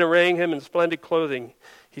 Then arraying him in splendid clothing,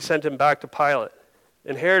 he sent him back to Pilate.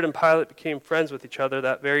 And Herod and Pilate became friends with each other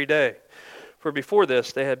that very day, for before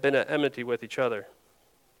this they had been at enmity with each other.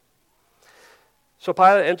 So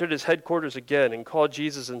Pilate entered his headquarters again and called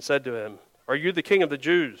Jesus and said to him, "Are you the king of the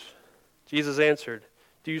Jews?" Jesus answered,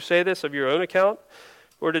 "Do you say this of your own account,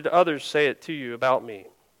 or did others say it to you about me?"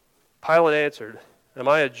 Pilate answered, "Am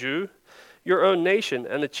I a Jew? Your own nation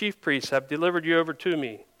and the chief priests have delivered you over to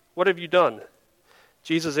me. What have you done?"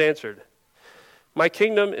 Jesus answered, "My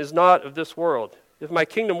kingdom is not of this world. If my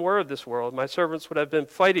kingdom were of this world, my servants would have been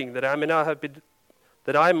fighting that I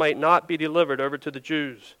might not be delivered over to the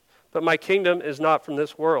Jews. But my kingdom is not from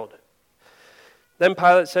this world." Then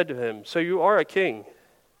Pilate said to him, "So you are a king?"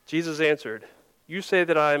 Jesus answered, "You say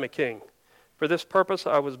that I am a king. For this purpose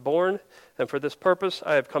I was born, and for this purpose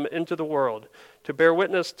I have come into the world, to bear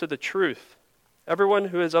witness to the truth. Everyone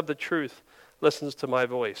who is of the truth listens to my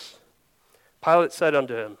voice." Pilate said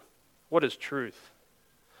unto him, "What is truth?"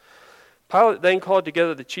 Pilate then called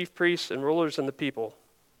together the chief priests and rulers and the people,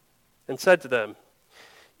 and said to them,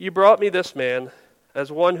 "You brought me this man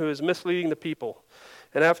as one who is misleading the people,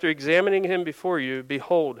 and after examining him before you,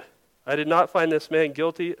 behold, I did not find this man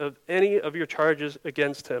guilty of any of your charges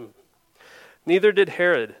against him. Neither did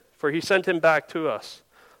Herod, for he sent him back to us.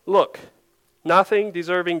 Look, nothing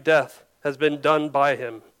deserving death has been done by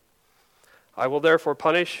him. I will therefore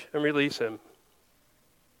punish and release him."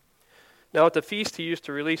 Now at the feast he used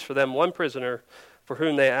to release for them one prisoner for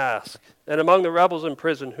whom they asked. And among the rebels in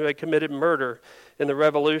prison who had committed murder in the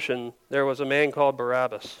revolution, there was a man called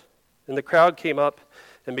Barabbas. And the crowd came up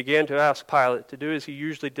and began to ask Pilate to do as he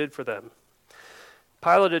usually did for them.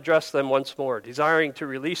 Pilate addressed them once more, desiring to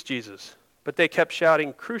release Jesus. But they kept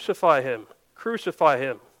shouting, "Crucify him! Crucify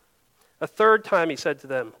him!" A third time he said to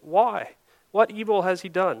them, "Why? What evil has he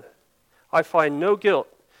done? I find no guilt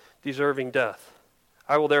deserving death.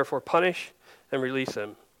 I will therefore punish and release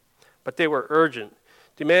him." But they were urgent,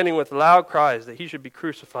 demanding with loud cries that he should be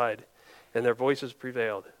crucified, and their voices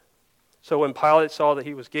prevailed. So when Pilate saw that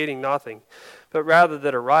he was gaining nothing, but rather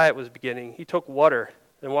that a riot was beginning, he took water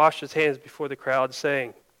and washed his hands before the crowd,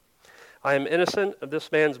 saying, "I am innocent of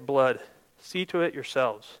this man's blood. See to it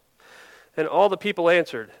yourselves." And all the people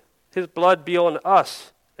answered, "His blood be on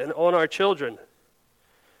us and on our children."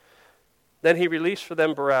 Then he released for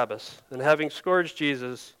them Barabbas, and having scourged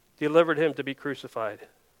Jesus, delivered him to be crucified.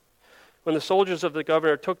 When the soldiers of the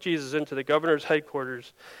governor took Jesus into the governor's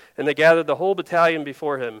headquarters, and they gathered the whole battalion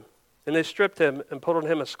before him, and they stripped him and put on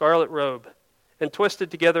him a scarlet robe, and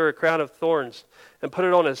twisted together a crown of thorns, and put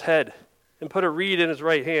it on his head, and put a reed in his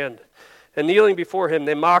right hand. And kneeling before him,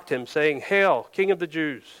 they mocked him, saying, "Hail, King of the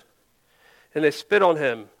Jews!" And they spit on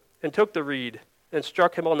him, and took the reed, and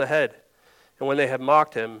struck him on the head. And when they had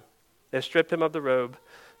mocked him, they stripped him of the robe,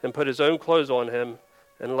 and put his own clothes on him,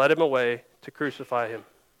 and led him away to crucify him.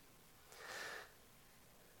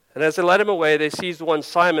 And as they led him away, they seized one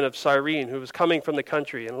Simon of Cyrene, who was coming from the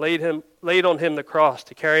country, and laid on him the cross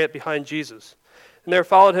to carry it behind Jesus. And there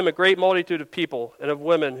followed him a great multitude of people and of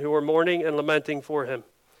women who were mourning and lamenting for him.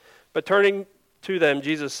 But turning to them,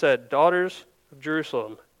 Jesus said, "Daughters of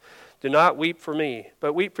Jerusalem, do not weep for me,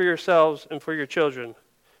 but weep for yourselves and for your children.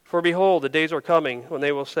 For behold, the days are coming when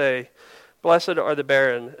they will say, 'Blessed are the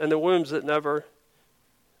barren, and the wombs that never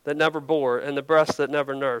bore, and the breasts that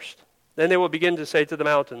never nursed.' Then they will begin to say to the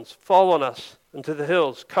mountains, 'Fall on us,' and to the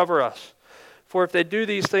hills, 'Cover us.' For if they do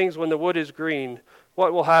these things when the wood is green,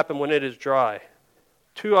 what will happen when it is dry?"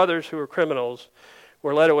 2 others who were criminals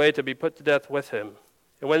were led away to be put to death with him.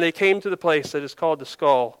 And when they came to the place that is called the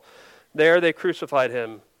Skull, there they crucified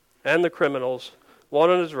him and the criminals, one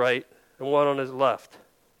on his right and one on his left.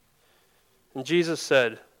 And Jesus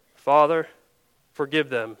said, "Father, forgive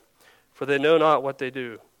them, for they know not what they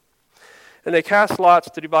do." And they cast lots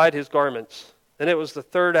to divide his garments. And it was the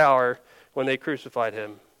 3rd hour when they crucified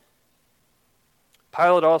him.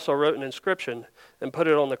 Pilate also wrote an inscription and put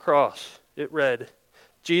it on the cross. It read,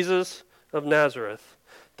 "Jesus of Nazareth,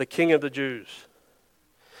 the King of the Jews."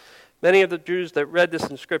 Many of the Jews that read this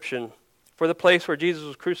inscription, for the place where Jesus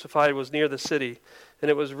was crucified was near the city, and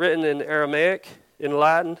it was written in Aramaic, in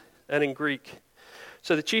Latin, and in Greek.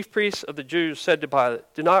 So the chief priests of the Jews said to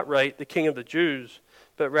Pilate, "Do not write the King of the Jews,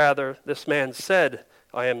 but rather, this man said,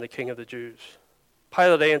 'I am the King of the Jews.'"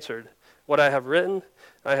 Pilate answered, "What I have written,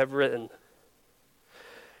 I have written."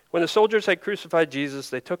 When the soldiers had crucified Jesus,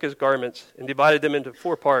 they took his garments and divided them into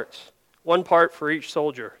 4 parts, 1 part for each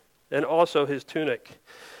soldier, and also his tunic.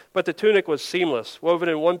 But the tunic was seamless, woven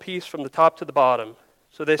in one piece from the top to the bottom.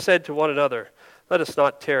 So they said to one another, "Let us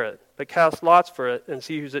not tear it, but cast lots for it and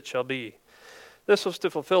see whose it shall be." This was to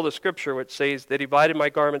fulfill the scripture which says, "They divided my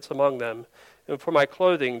garments among them, and for my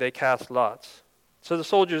clothing they cast lots." So the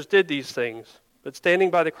soldiers did these things, but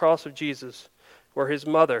standing by the cross of Jesus were his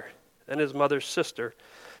mother and his mother's sister,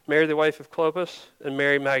 Mary the wife of Clopas, and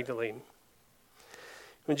Mary Magdalene.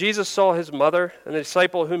 When Jesus saw his mother and the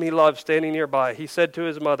disciple whom he loved standing nearby, he said to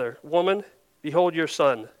his mother, "Woman, behold your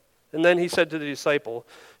son." And then he said to the disciple,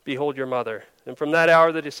 "Behold your mother." And from that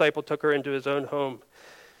hour the disciple took her into his own home.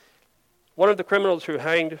 One of the criminals who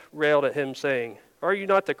hanged railed at him, saying, "Are you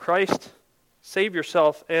not the Christ? Save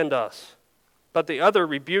yourself and us." But the other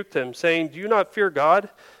rebuked him, saying, "Do you not fear God,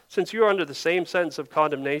 since you are under the same sentence of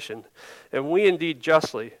condemnation? And we indeed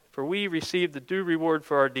justly, for we receive the due reward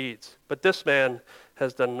for our deeds. But this man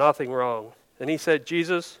has done nothing wrong." And he said,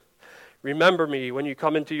 "Jesus, remember me when you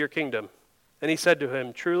come into your kingdom." And he said to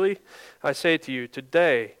him, "Truly, I say to you,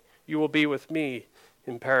 today you will be with me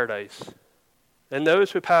in paradise." And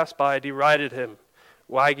those who passed by derided him,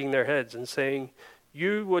 wagging their heads and saying,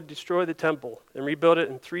 "You would destroy the temple and rebuild it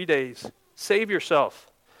in 3 days. Save yourself.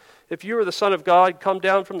 If you are the Son of God, come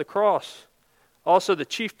down from the cross." Also the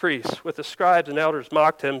chief priests with the scribes and elders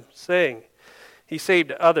mocked him, saying, "He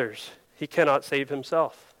saved others. He cannot save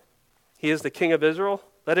himself. He is the King of Israel.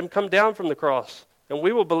 Let him come down from the cross, and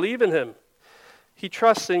we will believe in him. He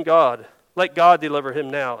trusts in God. Let God deliver him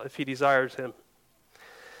now, if he desires him.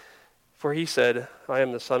 For he said, 'I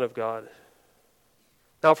am the Son of God.'"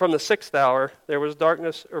 Now from the 6th hour there was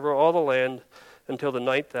darkness over all the land until the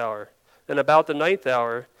 9th hour. And about the 9th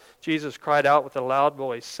hour Jesus cried out with a loud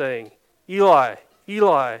voice, saying, "Eli,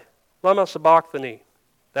 Eli, lama sabachthani?"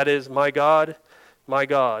 That is, my God,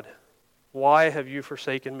 why have you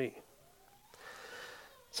forsaken me?"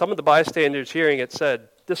 Some of the bystanders hearing it said,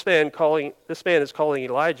 this man is calling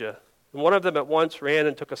Elijah." And one of them at once ran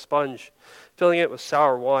and took a sponge, filling it with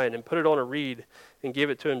sour wine, and put it on a reed and gave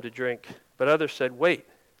it to him to drink. But others said, "Wait,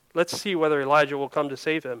 let's see whether Elijah will come to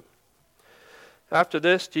save him." After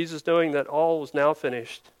this, Jesus, knowing that all was now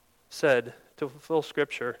finished, said, to fulfill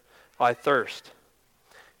Scripture, "I thirst."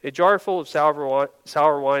 A jar full of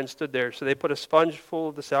sour wine stood there, so they put a sponge full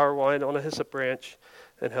of the sour wine on a hyssop branch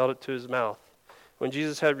and held it to his mouth. When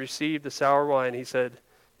Jesus had received the sour wine, he said,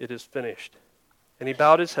 "It is finished." And he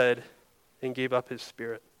bowed his head and gave up his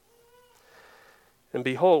spirit. And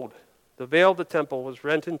behold, the veil of the temple was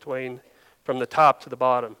rent in twain from the top to the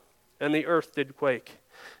bottom, and the earth did quake,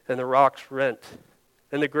 and the rocks rent,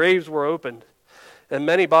 and the graves were opened, and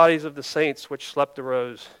many bodies of the saints which slept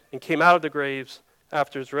arose, and came out of the graves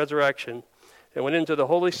after his resurrection, and went into the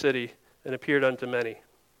holy city, and appeared unto many.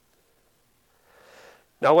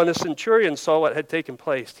 Now when the centurion saw what had taken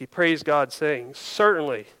place, he praised God, saying,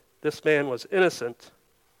 Certainly this man was innocent.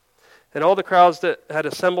 And all the crowds that had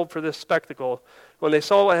assembled for this spectacle, when they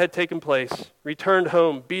saw what had taken place, returned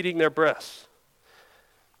home, beating their breasts.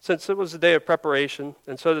 Since it was the day of preparation,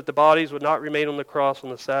 and so that the bodies would not remain on the cross on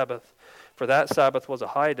the Sabbath, for that Sabbath was a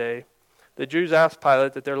high day, the Jews asked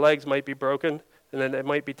Pilate that their legs might be broken, and that they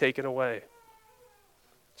might be taken away.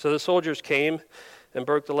 So the soldiers came and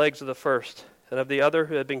broke the legs of the first, and of the other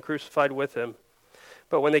who had been crucified with him.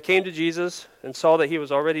 But when they came to Jesus and saw that he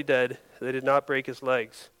was already dead, they did not break his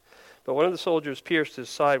legs. But one of the soldiers pierced his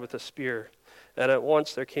side with a spear, and at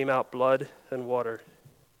once there came out blood and water.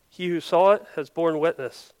 He who saw it has borne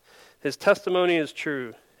witness. His testimony is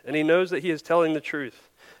true, and he knows that he is telling the truth,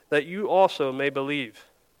 that you also may believe.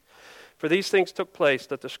 For these things took place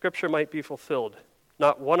that the scripture might be fulfilled.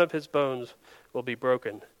 Not one of his bones will be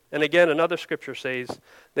broken. And again, another scripture says,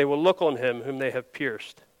 they will look on him whom they have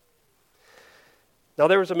pierced. Now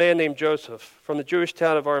there was a man named Joseph from the Jewish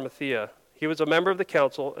town of Arimathea. He was a member of the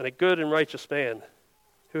council and a good and righteous man,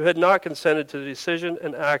 who had not consented to the decision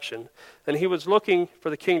and action, and he was looking for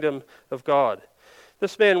the kingdom of God.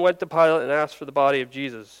 This man went to Pilate and asked for the body of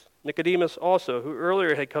Jesus. Nicodemus also, who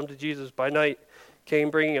earlier had come to Jesus by night, came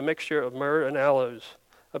bringing a mixture of myrrh and aloes,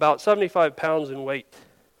 about 75 pounds in weight.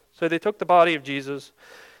 So they took the body of Jesus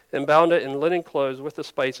and bound it in linen clothes with the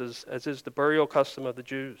spices, as is the burial custom of the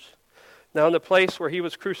Jews. Now in the place where he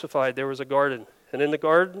was crucified there was a garden, and in the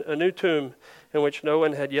garden a new tomb in which no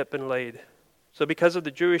one had yet been laid. So because of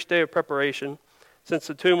the Jewish day of preparation, since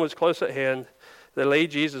the tomb was close at hand, they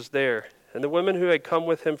laid Jesus there. And the women who had come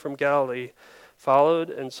with him from Galilee followed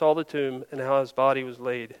and saw the tomb and how his body was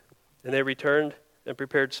laid. And they returned and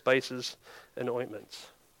prepared spices and ointments.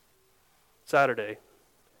 Saturday.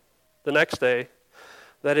 The next day,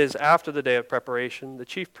 that is after the day of preparation, the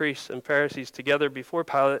chief priests and Pharisees together before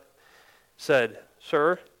Pilate said,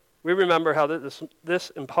 Sir, we remember how this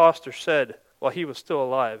impostor said while he was still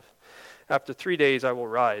alive, After 3 days I will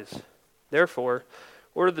rise. Therefore,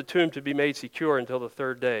 order the tomb to be made secure until the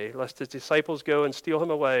third day, lest his disciples go and steal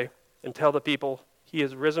him away and tell the people he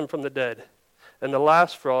is risen from the dead, and the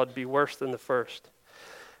last fraud be worse than the first.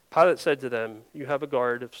 Pilate said to them, You have a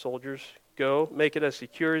guard of soldiers. Go, make it as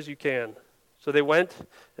secure as you can. So they went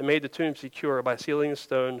and made the tomb secure by sealing the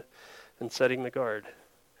stone and setting the guard.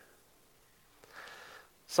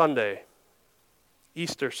 Sunday,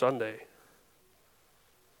 Easter Sunday.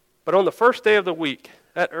 But on the first day of the week,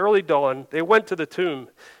 at early dawn, they went to the tomb,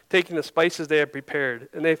 taking the spices they had prepared,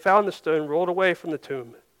 and they found the stone rolled away from the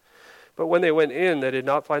tomb. But when they went in, they did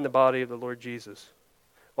not find the body of the Lord Jesus.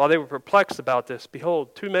 While they were perplexed about this,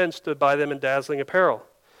 behold, 2 men stood by them in dazzling apparel.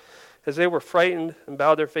 As they were frightened and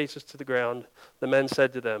bowed their faces to the ground, the men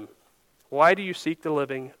said to them, Why do you seek the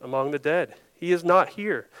living among the dead? He is not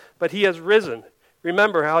here, but he has risen.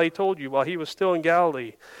 Remember how he told you while he was still in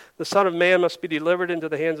Galilee, the Son of Man must be delivered into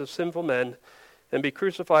the hands of sinful men and be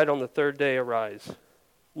crucified on the third day arise.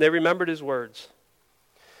 And they remembered his words.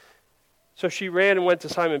 So she ran and went to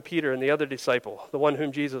Simon Peter and the other disciple, the one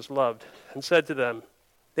whom Jesus loved, and said to them,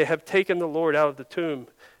 They have taken the Lord out of the tomb,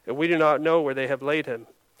 and we do not know where they have laid him.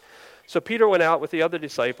 So Peter went out with the other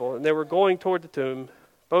disciple, and they were going toward the tomb.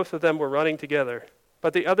 Both of them were running together.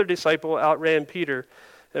 But the other disciple outran Peter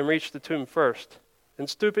and reached the tomb first. And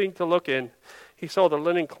stooping to look in, he saw the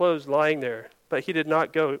linen clothes lying there, but he did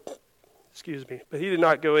not go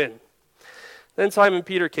in. Then Simon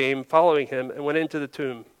Peter came, following him, and went into the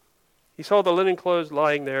tomb. He saw the linen clothes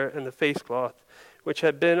lying there and the face cloth, which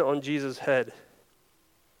had been on Jesus' head.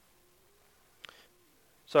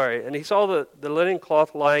 And he saw the linen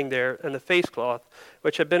cloth lying there and the face cloth,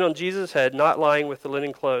 which had been on Jesus' head, not lying with the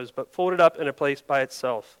linen clothes, but folded up in a place by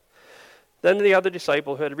itself. Then the other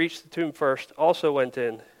disciple who had reached the tomb first also went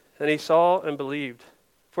in, and he saw and believed.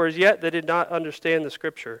 For as yet they did not understand the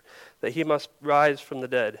scripture, that he must rise from the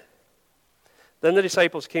dead. Then the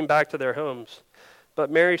disciples came back to their homes, but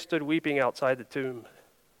Mary stood weeping outside the tomb.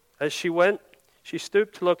 As she went, she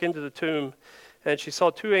stooped to look into the tomb, and she saw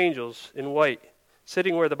 2 angels in white,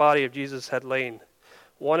 sitting where the body of Jesus had lain,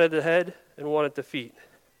 one at the head and one at the feet.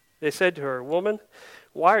 They said to her, Woman,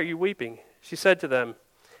 why are you weeping? She said to them,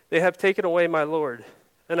 They have taken away my Lord,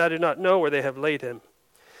 and I do not know where they have laid him.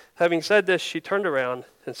 Having said this, she turned around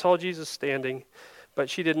and saw Jesus standing, but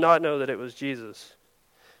she did not know that it was Jesus.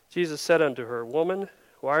 Jesus said unto her, Woman,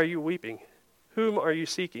 why are you weeping? Whom are you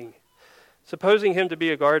seeking? Supposing him to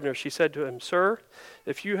be a gardener, she said to him, Sir,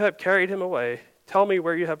 if you have carried him away, Tell me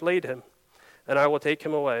where you have laid him, and I will take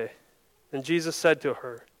him away." And Jesus said to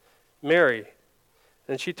her, "Mary."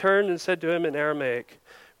 And she turned and said to him in Aramaic,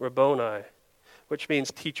 "Rabboni," which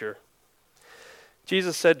means teacher.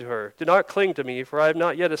 Jesus said to her, "Do not cling to me, for I have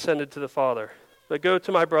not yet ascended to the Father. But go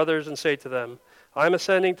to my brothers and say to them, I am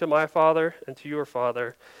ascending to my Father and to your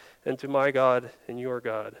Father, and to my God and your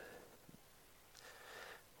God."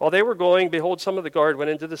 While they were going, behold, some of the guard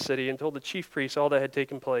went into the city and told the chief priests all that had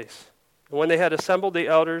taken place. And when they had assembled the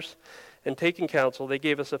elders and taken counsel, they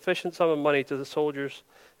gave a sufficient sum of money to the soldiers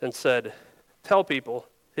and said, "Tell people,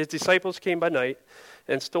 his disciples came by night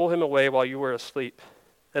and stole him away while you were asleep.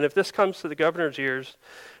 And if this comes to the governor's ears,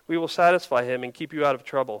 we will satisfy him and keep you out of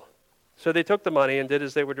trouble." So they took the money and did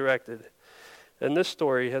as they were directed. And this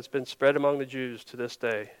story has been spread among the Jews to this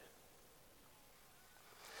day.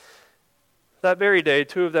 That very day,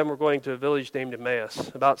 two of them were going to a village named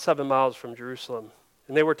Emmaus, about 7 miles from Jerusalem.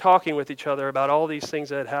 And they were talking with each other about all these things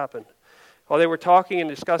that had happened. While they were talking and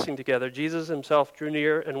discussing together, Jesus himself drew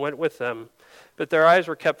near and went with them, but their eyes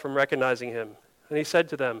were kept from recognizing him. And he said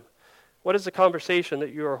to them, "What is the conversation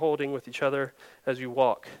that you are holding with each other as you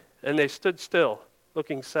walk?" And they stood still,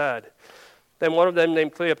 looking sad. Then one of them,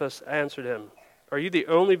 named Cleopas, answered him, "Are you the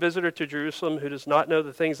only visitor to Jerusalem who does not know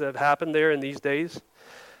the things that have happened there in these days?"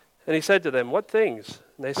 And he said to them, "What things?"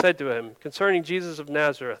 And they said to him, "Concerning Jesus of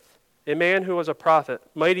Nazareth, a man who was a prophet,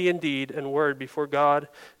 mighty in deed and word before God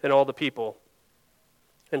and all the people.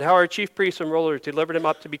 And how our chief priests and rulers delivered him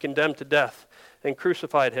up to be condemned to death and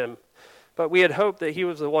crucified him. But we had hoped that he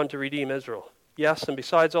was the one to redeem Israel. Yes, and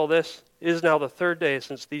besides all this, it is now the 3rd day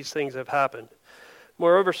since these things have happened.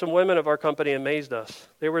 Moreover, some women of our company amazed us.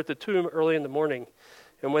 They were at the tomb early in the morning,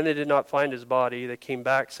 and when they did not find his body, they came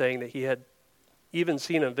back saying that he had even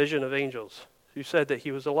seen a vision of angels who said that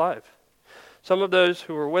he was alive. Some of those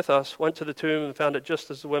who were with us went to the tomb and found it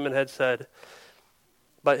just as the women had said,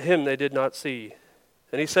 but him they did not see.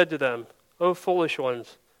 And he said to them, O foolish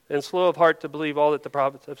ones, and slow of heart to believe all that the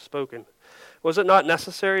prophets have spoken. Was it not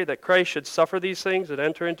necessary that Christ should suffer these things and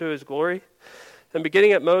enter into his glory? And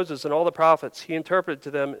beginning at Moses and all the prophets, he interpreted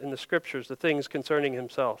to them in the scriptures the things concerning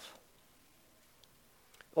himself.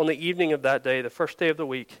 On the evening of that day, the 1st day of the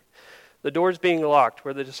week, the doors being locked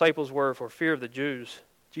where the disciples were for fear of the Jews,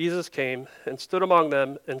 Jesus came and stood among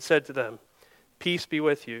them and said to them, Peace be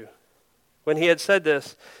with you. When he had said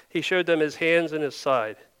this, he showed them his hands and his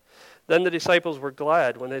side. Then the disciples were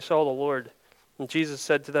glad when they saw the Lord. And Jesus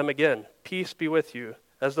said to them again, Peace be with you.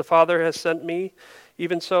 As the Father has sent me,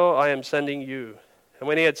 even so I am sending you. And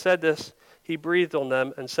when he had said this, he breathed on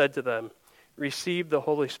them and said to them, Receive the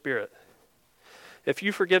Holy Spirit. If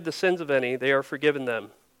you forgive the sins of any, they are forgiven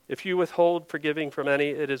them. If you withhold forgiving from any,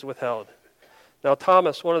 it is withheld. Now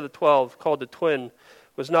Thomas, one of the 12, called the twin,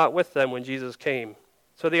 was not with them when Jesus came.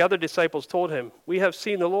 So the other disciples told him, We have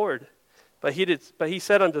seen the Lord. But he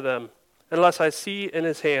said unto them, Unless I see in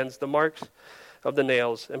his hands the marks of the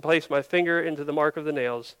nails, and place my finger into the mark of the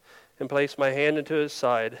nails, and place my hand into his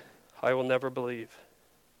side, I will never believe.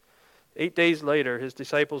 8 days later, his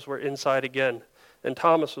disciples were inside again, and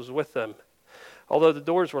Thomas was with them. Although the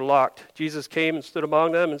doors were locked, Jesus came and stood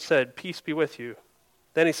among them and said, Peace be with you.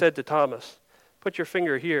 Then he said to Thomas, Put your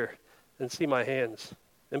finger here and see my hands,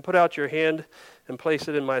 and put out your hand and place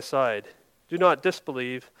it in my side. Do not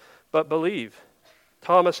disbelieve, but believe.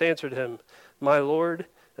 Thomas answered him, My Lord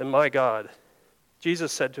and my God.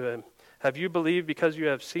 Jesus said to him, Have you believed because you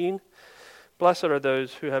have seen? Blessed are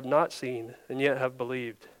those who have not seen and yet have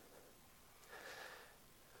believed.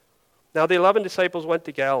 Now the 11 disciples went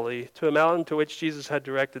to Galilee, to a mountain to which Jesus had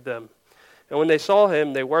directed them. And when they saw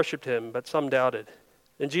him, they worshipped him, but some doubted.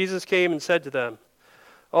 And Jesus came and said to them,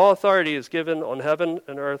 All authority is given on heaven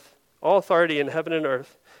and earth. All authority in heaven and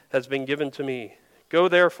earth has been given to me. Go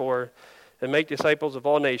therefore and make disciples of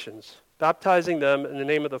all nations, baptizing them in the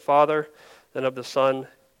name of the Father and of the Son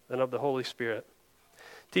and of the Holy Spirit,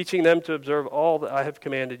 teaching them to observe all that I have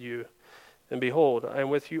commanded you. And behold, I am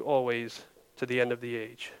with you always to the end of the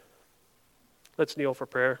age. Let's kneel for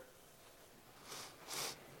prayer.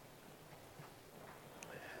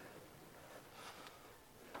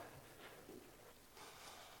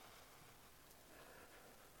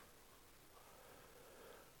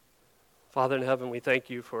 Father in heaven, we thank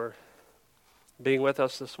you for being with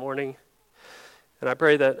us this morning. And I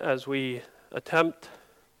pray that as we attempt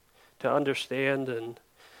to understand and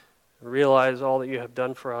realize all that you have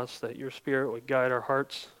done for us, that your Spirit would guide our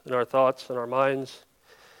hearts and our thoughts and our minds.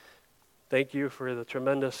 Thank you for the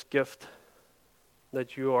tremendous gift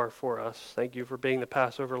that you are for us. Thank you for being the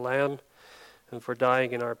Passover Lamb and for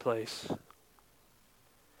dying in our place.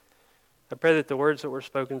 I pray that the words that were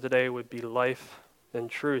spoken today would be life and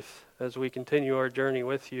truth as we continue our journey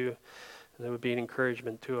with you, and it would be an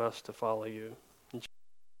encouragement to us to follow you.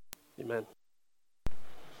 Amen.